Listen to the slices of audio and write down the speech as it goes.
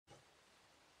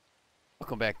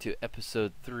welcome back to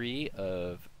episode 3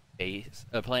 of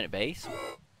Planetbase.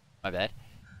 My bad.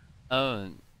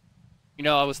 I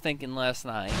was thinking last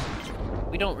night,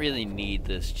 we don't really need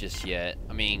this just yet.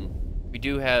 I mean, we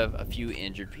do have a few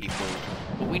injured people,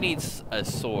 but we need a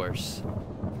source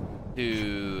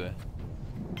to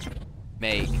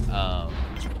make, to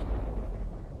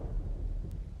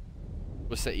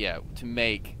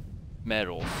make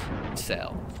metals to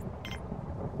sell.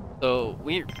 So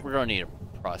we're gonna need a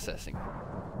processing.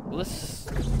 Let's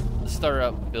start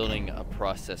up building a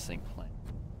processing plant.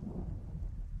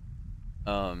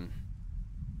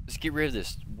 Let's get rid of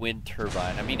this wind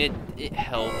turbine. I mean, it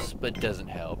helps, but doesn't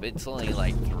help. It's only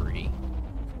like 3.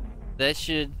 That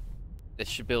should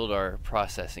build our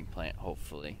processing plant,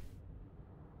 hopefully.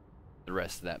 The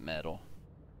rest of that metal.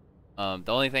 The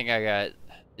only thing I got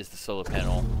is the solar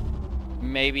panel.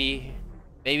 Maybe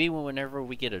whenever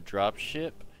we get a drop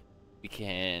ship, we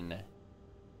can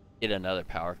get another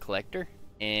power collector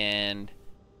and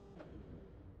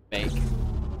make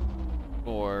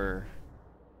or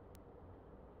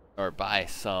buy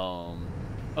some.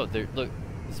 Oh, there! Look,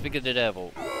 speak of the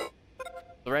devil.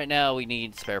 So right now we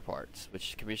need spare parts,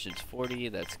 which commissions 40.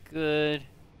 That's good.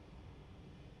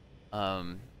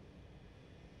 Let's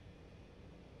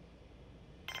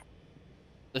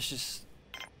just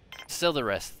sell the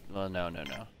rest. Well, no.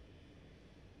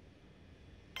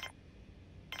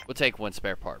 We'll take 1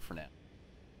 spare part for now.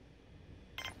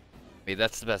 I mean,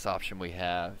 that's the best option we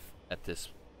have at this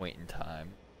point in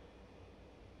time.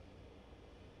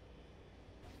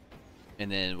 And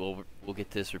then we'll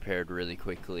get this repaired really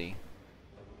quickly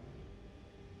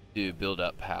to build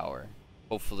up power.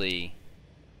 Hopefully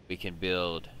we can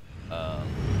build there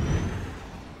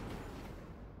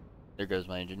goes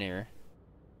my engineer.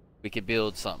 We could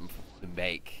build something to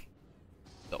make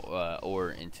the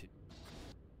ore into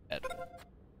metal.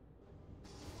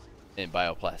 And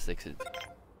bioplastics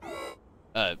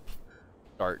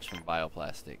starts from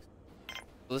bioplastics.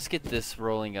 So let's get this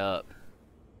rolling up,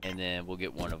 and then we'll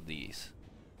get 1 of these.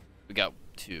 We got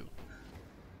 2.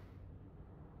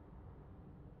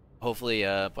 Hopefully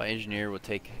my engineer will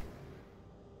take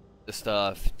the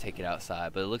stuff, take it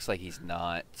outside, but it looks like he's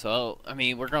not. So I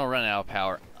mean, we're gonna run out of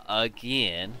power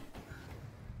again.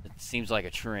 It seems like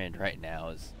a trend right now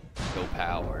is no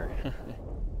power.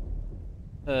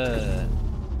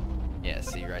 Yeah,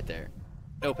 see right there.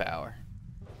 No power.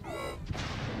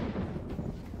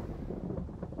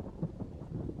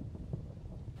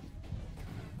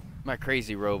 My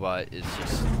crazy robot is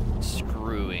just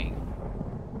screwing.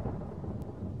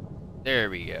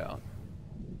 There we go.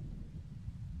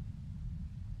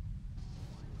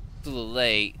 It's a little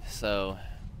late, so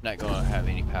I'm not going to have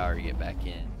any power to get back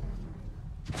in.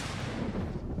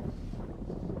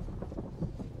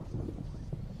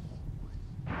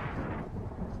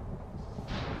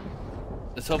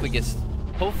 Let's hope it gets.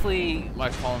 Hopefully, my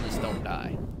colonists don't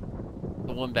die.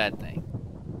 The one bad thing.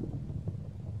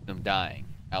 Them dying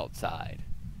outside.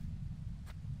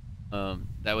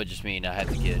 That would just mean I have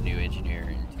to get a new engineer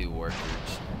and 2 workers.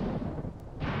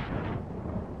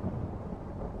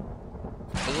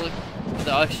 But look,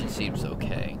 the auction seems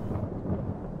okay.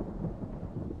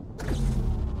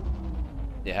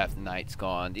 Yeah, half the night's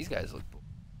gone. These guys look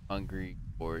hungry,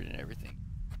 bored, and everything.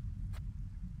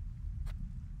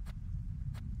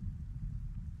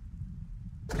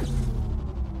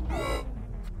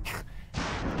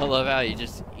 I love how he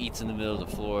just eats in the middle of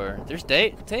the floor. There's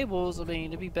tables. I mean,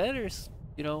 it'd be better,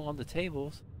 on the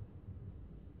tables.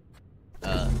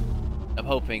 I'm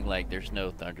hoping like there's no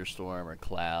thunderstorm or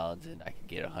clouds, and I can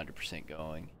get 100%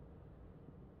 going,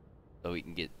 so we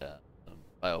can get some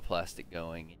bioplastic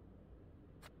going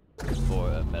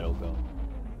or metal going.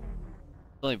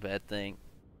 The only bad thing,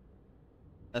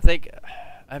 I think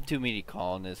I have too many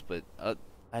colonists, but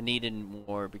I needed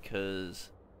more because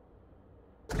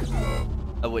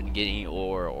I wouldn't get any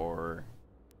ore or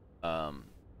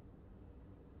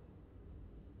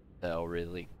sell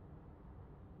really.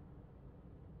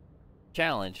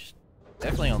 Challenge.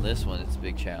 Definitely on this one it's a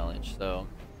big challenge. So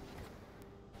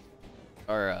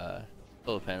our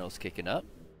solar panel's kicking up.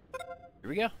 Here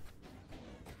we go.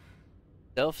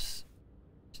 Let's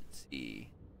see.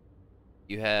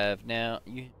 You have now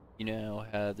you now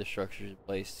have the structures in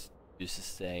place to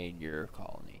sustain your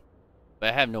colony. But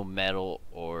I have no metal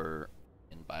or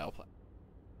in bioplastic.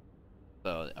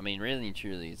 So, I mean, really and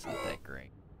truly, it's not that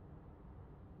great.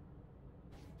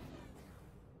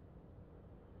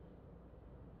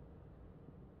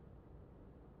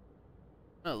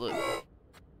 Oh, look.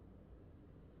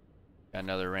 Got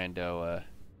another rando,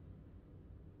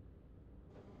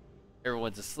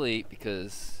 everyone's asleep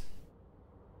because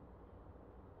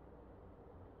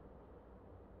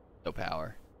No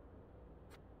power.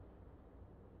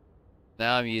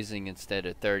 Now I'm using, instead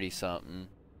of 30 something,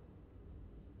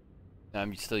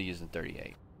 I'm still using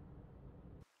 38.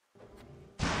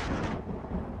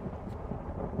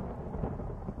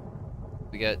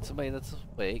 We got somebody that's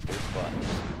awake. There's one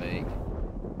that's awake.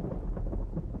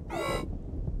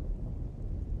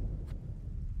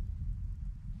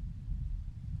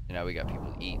 And now we got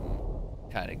people eating.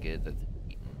 Kind of good that they're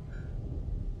eating.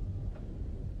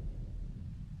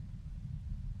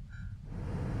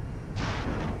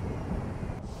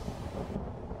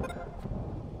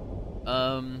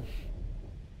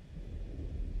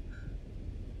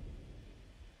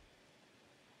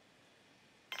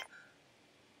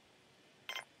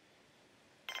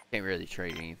 Can't really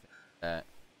trade anything like that.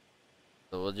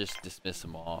 So we'll just dismiss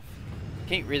them off.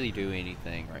 Can't really do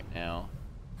anything right now.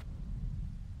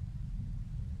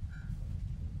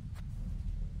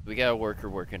 We got a worker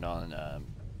working on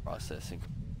processing.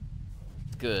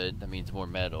 It's good. That means more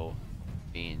metal.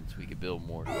 Means we can build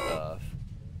more stuff.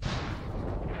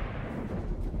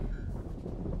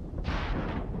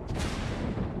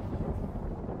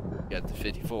 Got the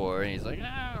 54, and he's like,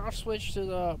 "Ah, I'll switch to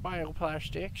the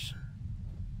bioplastics."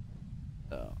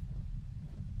 So.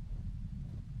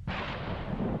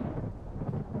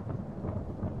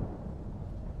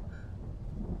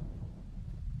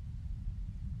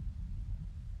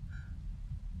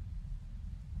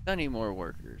 I need more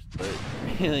workers, but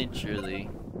really and truly,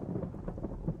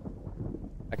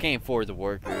 I can't afford the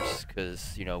workers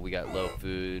because, you know, we got low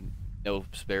food, no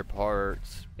spare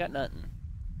parts, we got nothing.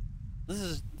 This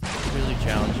is really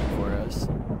challenging for us.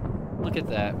 Look at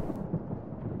that.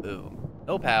 Boom.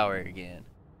 No power again.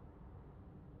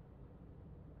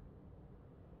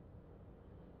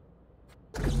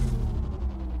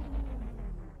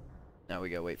 Now we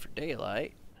gotta wait for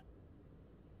daylight.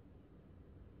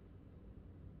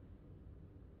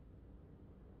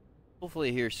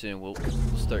 Hopefully here soon we'll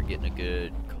start getting a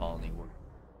good colony work.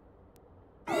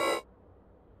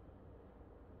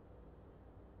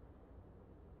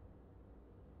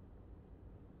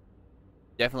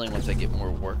 Definitely once I get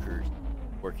more workers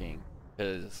working,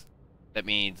 because that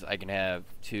means I can have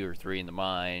 2 or 3 in the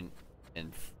mine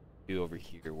and 2 over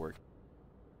here working.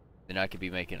 Then I could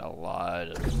be making a lot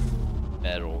of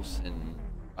metals and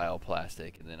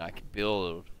bioplastic, and then I can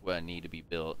build what I need to be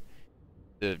built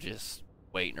instead of just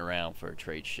waiting around for a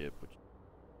trade ship, which is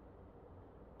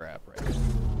crap right now.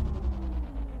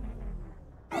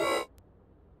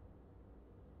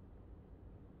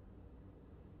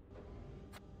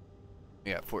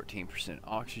 We got 14%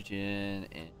 oxygen,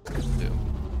 and boom,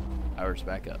 power's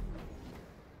back up.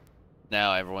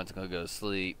 Now everyone's gonna go to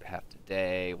sleep half the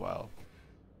day while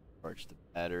I charge the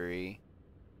battery.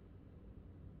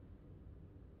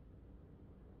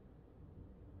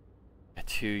 Got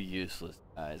 2 useless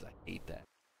guys. I hate that.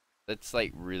 That's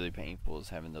like really painful, is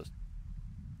having those.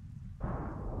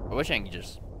 I wish I could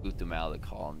just boot them out of the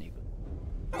colony,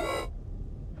 but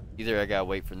either I gotta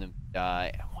wait for them to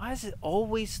die. Why is it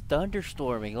always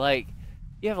thunderstorming? Like,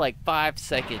 you have like 5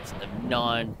 seconds of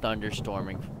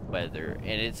non-thunderstorming weather,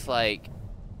 and it's like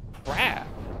crap.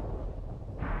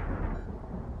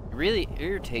 It really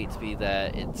irritates me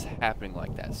that it's happening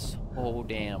like that so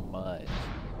damn much.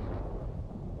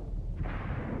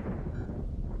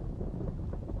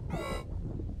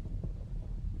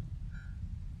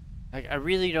 Like, I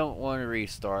really don't want to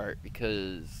restart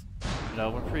because, you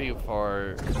know, we're pretty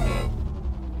far.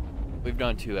 We've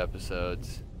done 2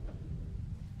 episodes,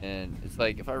 and it's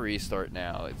like if I restart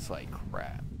now, it's like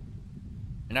crap,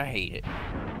 and I hate it.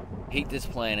 I hate this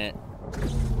planet,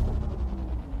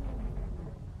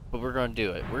 but we're gonna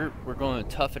do it. We're going to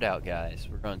tough it out, guys.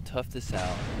 We're going to tough this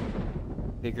out,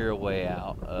 figure a way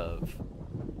out of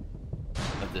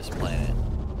this planet.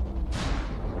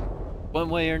 One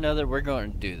way or another, we're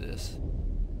going to do this.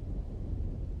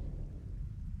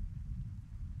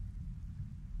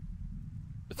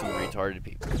 With some retarded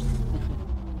people.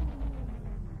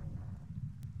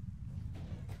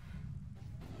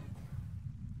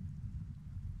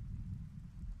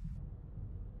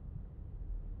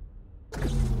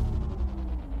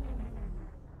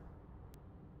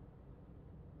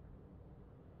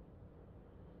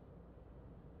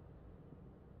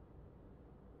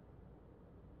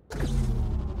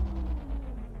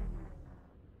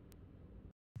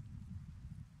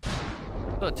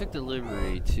 So it took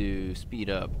delivery to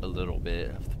speed up a little bit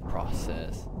of the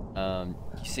process. You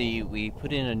see, we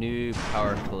put in a new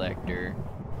power collector.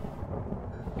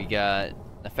 We got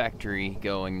a factory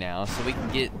going now, so we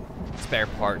can get spare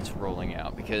parts rolling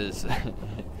out, because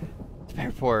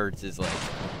spare parts is like,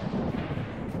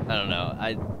 I don't know,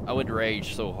 I would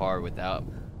rage so hard without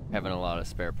having a lot of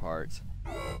spare parts.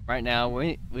 Right now,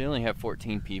 we only have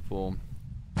 14 people.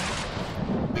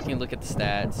 We can look at the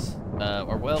stats.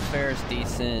 Our welfare is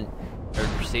decent. Our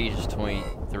prestige is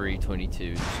 23,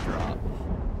 22, just drop.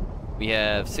 We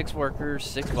have 6 workers,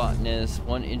 6 botanists,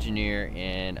 1 engineer,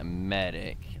 and a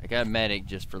medic. I got a medic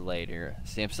just for later.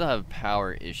 See, I'm still having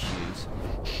power issues.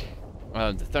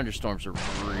 The thunderstorms are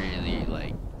really,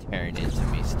 like, tearing into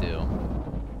me still.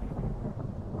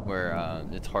 Where,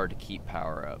 it's hard to keep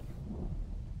power up.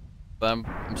 But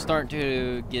I'm starting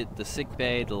to get the sick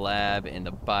bay, the lab, and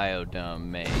the biodome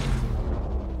made.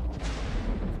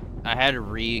 I had to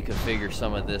reconfigure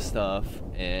some of this stuff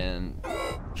and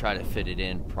try to fit it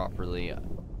in properly.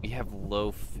 We have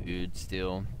low food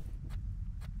still.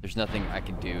 There's nothing I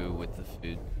can do with the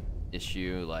food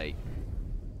issue. Like,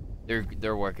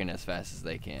 they're working as fast as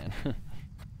they can. I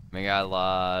mean, I got a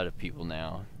lot of people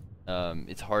now.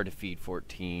 It's hard to feed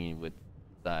 14 with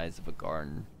the size of a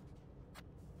garden.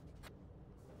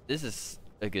 This is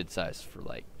a good size for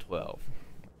like 12.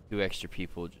 2 extra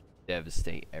people just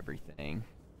devastate everything.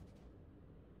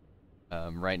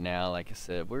 Right now, like I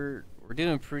said, we're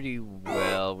doing pretty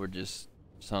well. We're just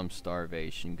some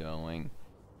starvation going.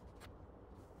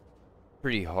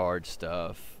 Pretty hard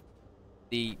stuff.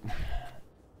 The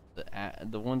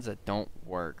ones that don't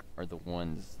work are the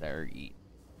ones that are eaten.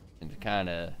 And it's kind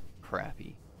of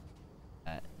crappy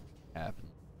that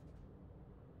happens.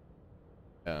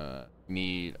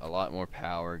 Need a lot more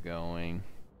power going.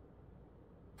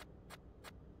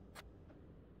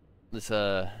 Let's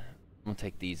I'm gonna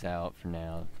take these out for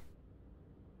now.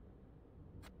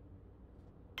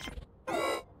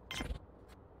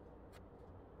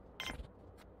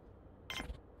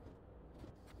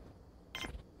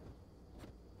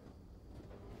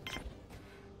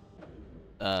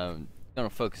 Gonna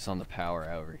focus on the power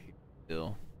over here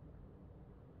still.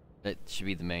 That should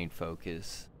be the main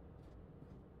focus.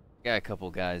 Got a couple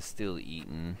guys still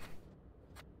eating.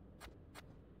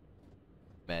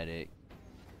 Medic.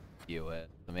 POS.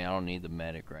 I mean, I don't need the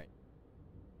medic right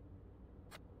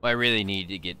now. What I really need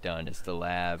to get done is the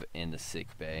lab and the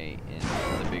sick bay and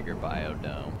the bigger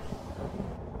biodome.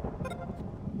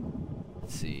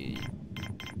 Let's see.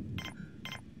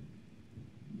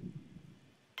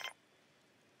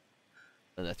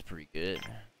 Oh, that's pretty good.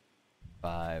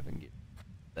 5 and get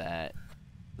that.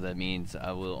 So that means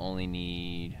I will only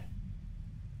need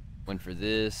 1 for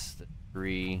this,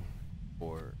 3,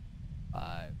 4,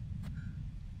 5,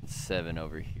 and 7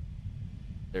 over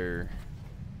here.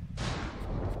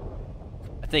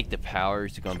 I think the power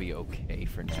is gonna be okay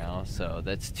for now, so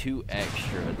that's 2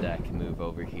 extra that I can move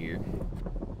over here.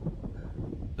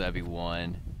 That'd be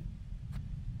 1,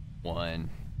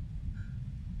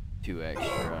 2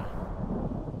 extra.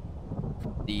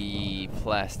 The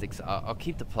plastics, I'll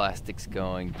keep the plastics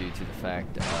going due to the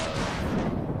fact of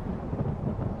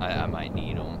I might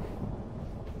need them.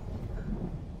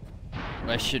 What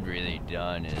I should really have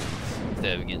done is,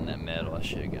 instead of getting that metal, I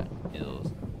should have got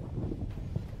hills.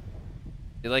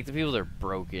 Like, the people that are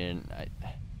broken, I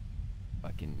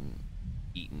fucking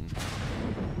eaten.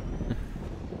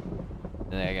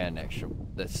 And then I got an extra,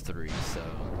 that's 3, so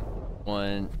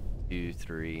 1, 2,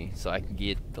 3, so I can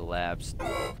get the labs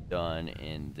done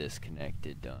and this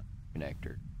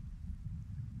connector.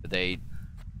 But I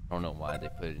don't know why they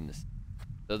put it in this.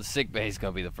 So the sick bay is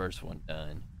gonna be the first one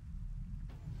done.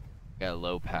 Got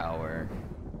low power.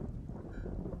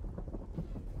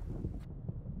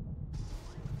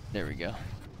 There we go.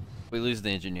 If we lose the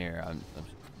engineer,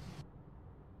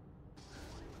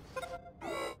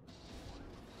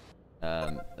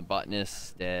 the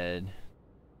botanist's dead.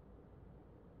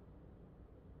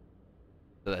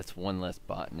 So that's 1 less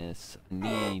botanist.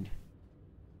 I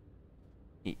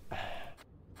need...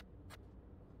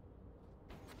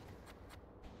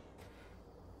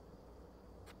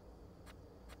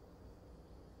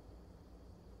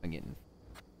 I'm getting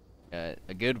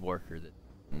a good worker that,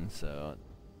 so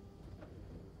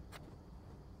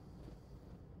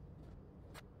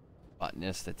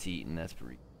botanist that's eating, that's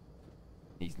pretty,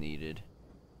 he's needed.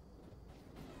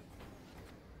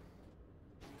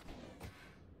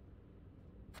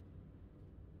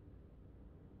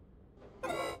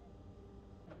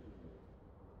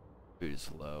 Food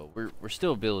is low. We're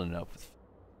still building up with,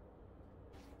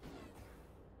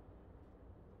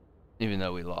 even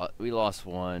though we lost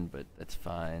 1, but that's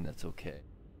fine. That's okay.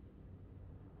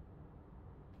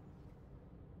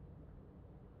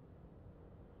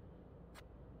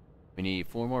 We need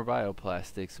 4 more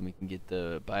bioplastics, and we can get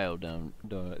the biodome,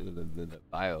 the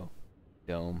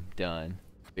biodome done,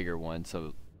 bigger one,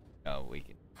 so we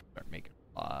can start making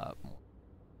a lot more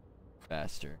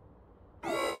faster.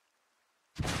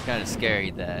 Kind of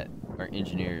scary that our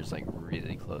engineer is like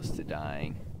really close to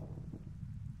dying.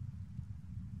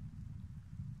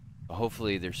 But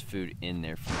hopefully there's food in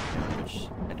there for him, which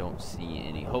I don't see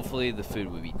any. Hopefully the food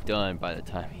will be done by the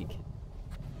time he gets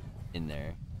in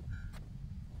there.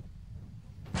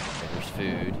 Okay, there's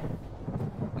food.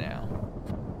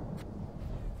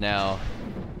 Now,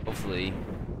 hopefully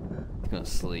he's gonna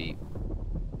sleep.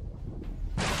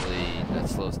 Hopefully that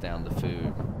slows down the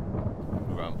food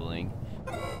grumbling.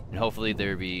 And hopefully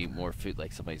there'll be more food,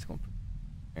 like somebody's gonna put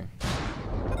there.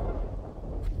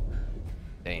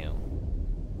 Damn.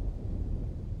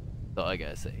 That's all I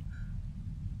gotta say.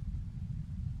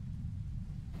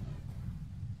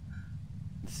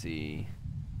 Let's see.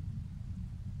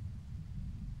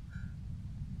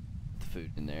 The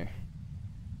food in there.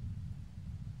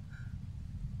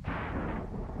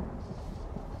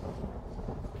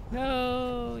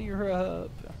 No, you're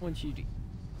up. I want you to.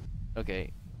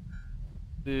 Okay.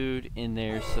 Food in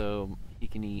there so he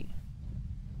can eat.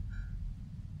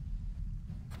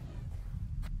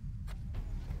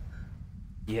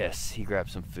 Yes, he grabbed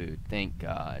some food. Thank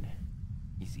God.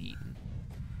 He's eating.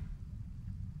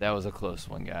 That was a close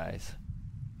one, guys.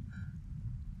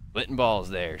 Sweating balls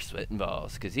there, sweating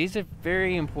balls. Because he's a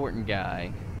very important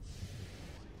guy.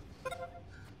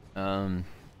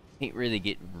 Can't really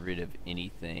get rid of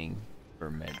anything for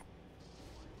med.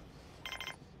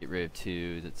 Get rid of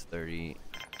 2, that's 30.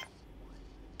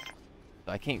 So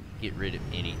I can't get rid of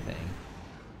anything.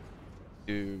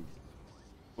 2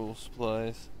 school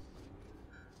supplies.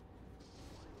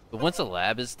 But once the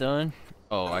lab is done,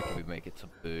 oh, I could be making some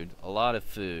food. A lot of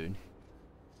food.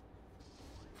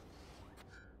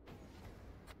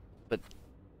 But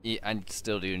yeah, I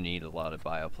still do need a lot of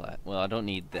bioplastic. Well, I don't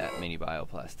need that many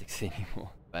bioplastics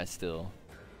anymore. But I still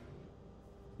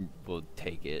will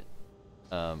take it.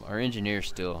 Our engineer's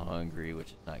still hungry, which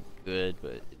is not good,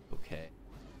 but it's okay.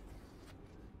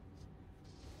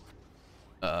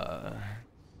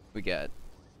 We got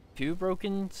 2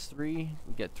 broken, 3.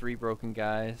 We got 3 broken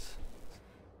guys.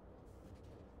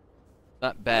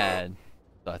 Not bad.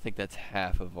 So I think that's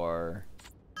half of our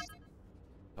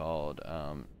called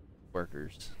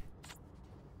workers.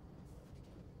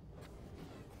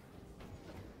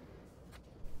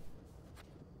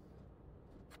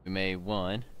 We made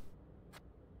 1.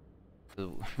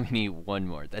 So we need 1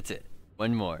 more. That's it.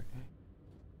 1 more.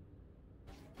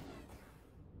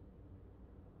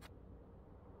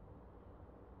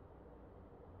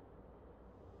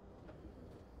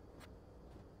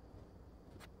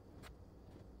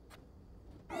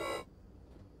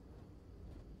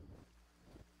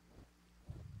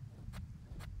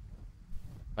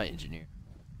 My engineer.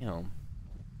 You know.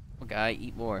 Oh, guy,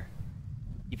 eat more.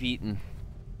 Keep eating.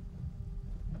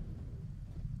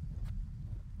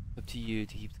 Up to you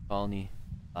to keep the colony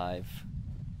alive.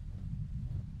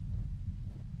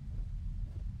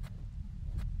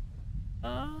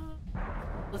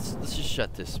 Let's just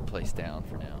shut this place down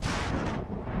for now.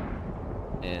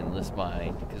 And let's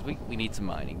mine, because we need some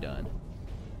mining done.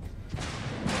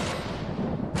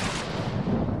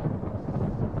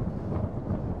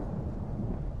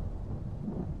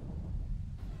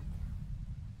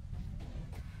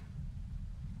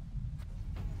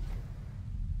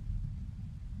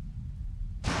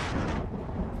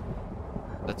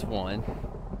 That's 1.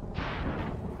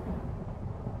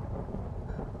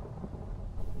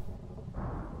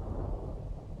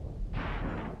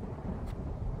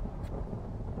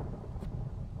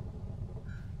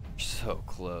 So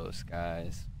close,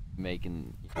 guys.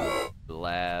 Making the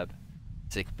lab,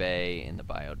 sick bay, and the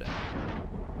biodome.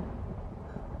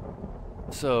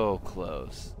 So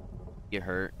close. Get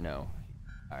hurt? No.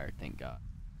 Alright, thank God.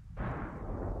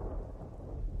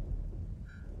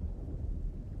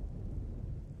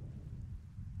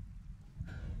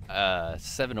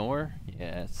 7 ore?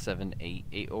 Yeah, 7,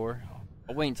 8 ore.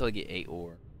 I'll wait until I get 8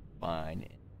 ore. Fine.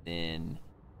 And then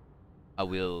I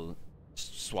will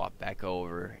swap back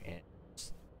over and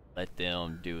let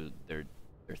them do their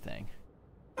thing.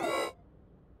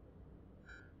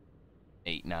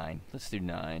 8, 9. Let's do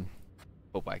 9.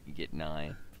 Hope I can get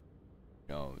 9.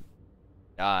 You know,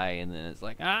 die and then it's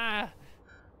like, ah!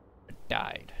 I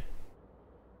died.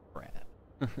 Crap.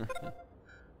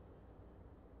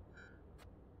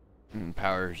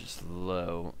 Power is just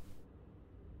low.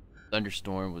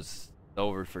 Thunderstorm was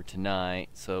over for tonight,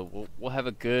 so we'll have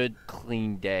a good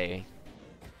clean day.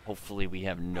 Hopefully we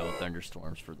have no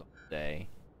thunderstorms for the whole day,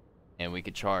 and we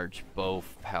could charge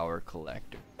both power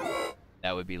collectors.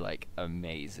 That would be like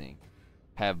amazing.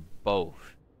 Have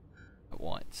both at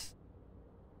once.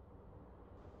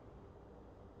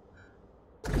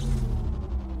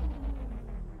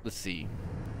 Let's see.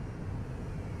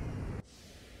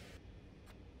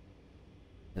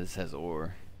 This has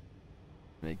ore.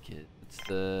 Make it. It's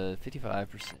the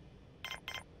 55%.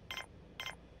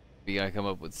 We gotta come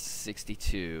up with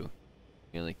 62.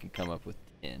 We only can come up with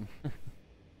 10.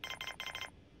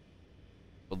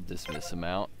 We'll dismiss them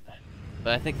out.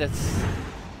 But I think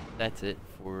that's it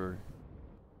for.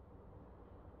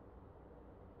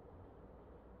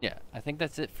 Yeah, I think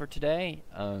that's it for today.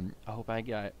 I hope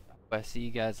I see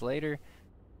you guys later.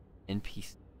 In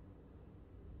peace.